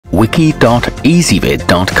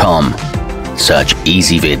wiki.ezvid.com. Search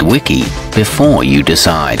Ezvid Wiki before you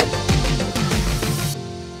decide.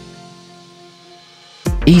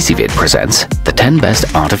 Ezvid presents the 10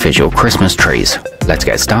 best artificial Christmas trees. Let's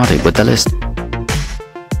get started with the list.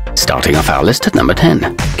 Starting off our list at number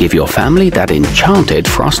 10. Give your family that enchanted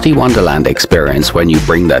frosty wonderland experience when you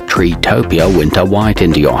bring the Treetopia Winter White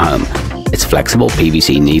into your home. Its flexible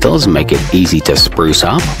PVC needles make it easy to spruce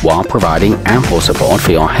up while providing ample support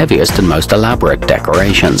for your heaviest and most elaborate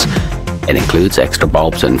decorations. It includes extra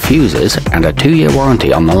bulbs and fuses and a 2-year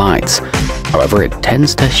warranty on the lights. However, it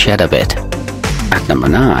tends to shed a bit. At number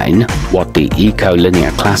 9, what the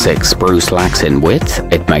ecolinear classic spruce lacks in width,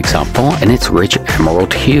 it makes up for in its rich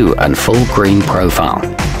emerald hue and full green profile.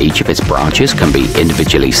 Each of its branches can be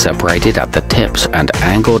individually separated at the tips and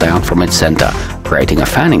angled out from its center, creating a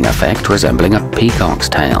fanning effect resembling a peacock's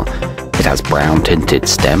tail. It has brown tinted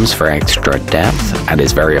stems for extra depth and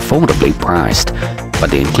is very affordably priced,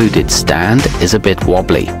 but the included stand is a bit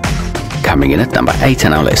wobbly. Coming in at number 8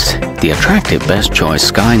 on our list, the attractive Best Choice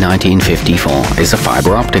Sky 1954 is a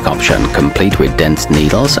fiber optic option complete with dense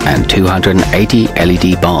needles and 280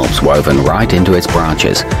 LED bulbs woven right into its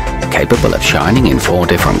branches. Capable of shining in 4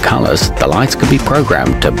 different colors, the lights can be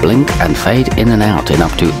programmed to blink and fade in and out in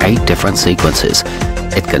up to 8 different sequences.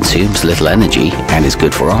 It consumes little energy and is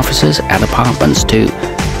good for offices and apartments too.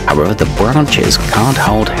 However, the branches can't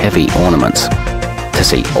hold heavy ornaments. To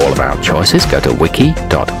see all of our choices, go to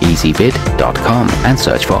wiki.ezvid.com and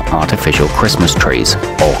search for artificial Christmas trees,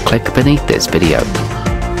 or click beneath this video.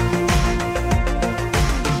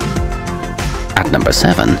 At number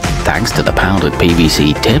 7, thanks to the powdered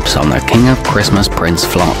PVC tips on the King of Christmas Prince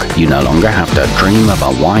flock, you no longer have to dream of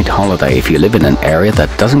a white holiday if you live in an area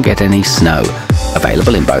that doesn't get any snow.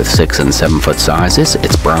 Available in both 6 and 7 foot sizes,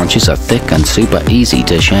 its branches are thick and super easy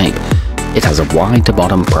to shape. It has a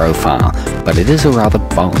wide-to-bottom profile, but it is a rather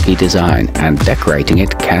bulky design, and decorating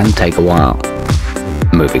it can take a while.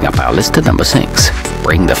 Moving up our list to number 6.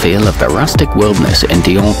 Bring the feel of the rustic wilderness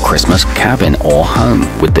into your Christmas cabin or home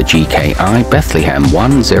with the GKI Bethlehem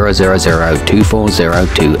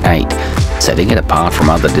 1000240028. Setting it apart from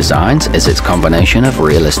other designs is its combination of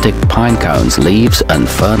realistic pine cones, leaves, and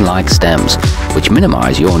fern-like stems, which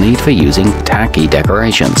minimize your need for using tacky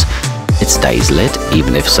decorations. It stays lit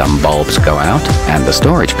even if some bulbs go out, and the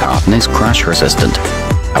storage carton is crush resistant.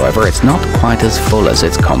 However, it's not quite as full as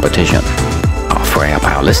its competition. Halfway up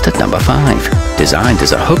our list at number 5. Designed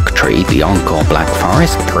as a hook tree, the Oncor Black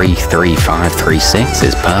Forest 33536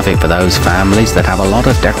 is perfect for those families that have a lot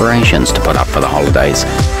of decorations to put up for the holidays.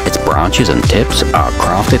 Its branches and tips are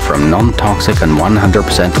crafted from non-toxic and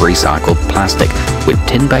 100% recycled plastic with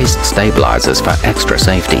tin-based stabilizers for extra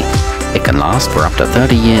safety. It can last for up to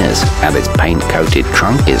 30 years, and its paint-coated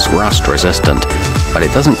trunk is rust-resistant, but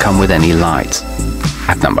it doesn't come with any lights.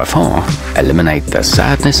 At number 4, eliminate the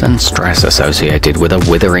sadness and stress associated with a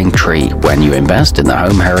withering tree when you invest in the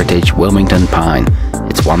Home Heritage Wilmington pine.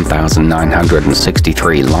 Its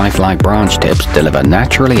 1,963 lifelike branch tips deliver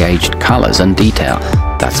naturally aged colors and detail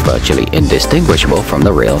that's virtually indistinguishable from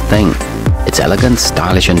the real thing. It's elegant,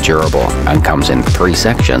 stylish, and durable, and comes in 3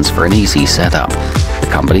 sections for an easy setup. The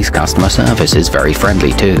company's customer service is very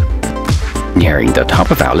friendly too. Nearing the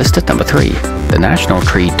top of our list at number 3, the National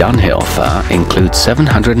Tree Dunhill fir includes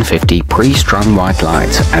 750 pre-strung white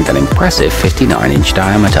lights and an impressive 59-inch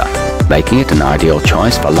diameter, making it an ideal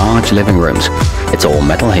choice for large living rooms. Its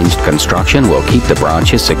all-metal hinged construction will keep the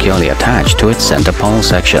branches securely attached to its center pole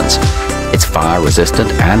sections. It's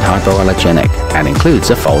fire-resistant and hypoallergenic, and includes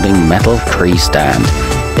a folding metal tree stand.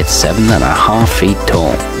 It's 7.5 feet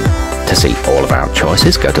tall. To see all of our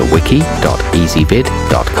choices, go to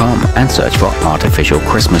wiki.ezvid.com and search for artificial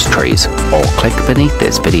Christmas trees, or click beneath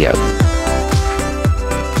this video.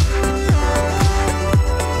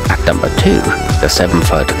 At number 2, the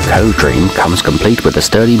 7-foot codream comes complete with a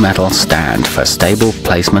sturdy metal stand for stable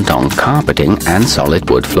placement on carpeting and solid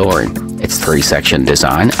wood flooring. Its 3-section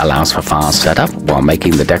design allows for fast setup while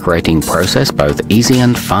making the decorating process both easy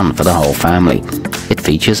and fun for the whole family. It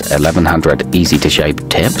features 1,100 easy-to-shape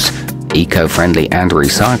tips, eco-friendly and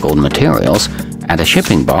recycled materials, and a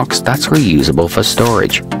shipping box that's reusable for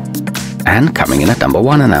storage. And coming in at number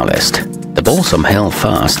 1 on our list, the balsam hill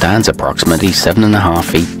fir stands approximately 7.5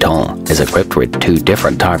 feet tall, is equipped with 2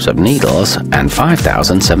 different types of needles and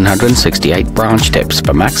 5,768 branch tips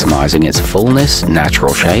for maximizing its fullness,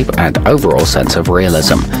 natural shape, and overall sense of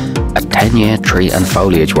realism. A 10-year tree and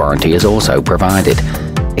foliage warranty is also provided.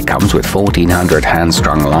 It comes with 1,400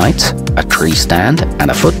 hand-strung lights, a tree stand, and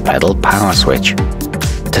a foot pedal power switch.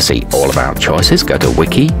 To see all of our choices, go to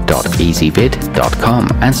wiki.ezvid.com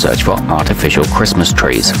and search for artificial Christmas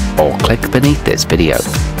trees, or click beneath this video.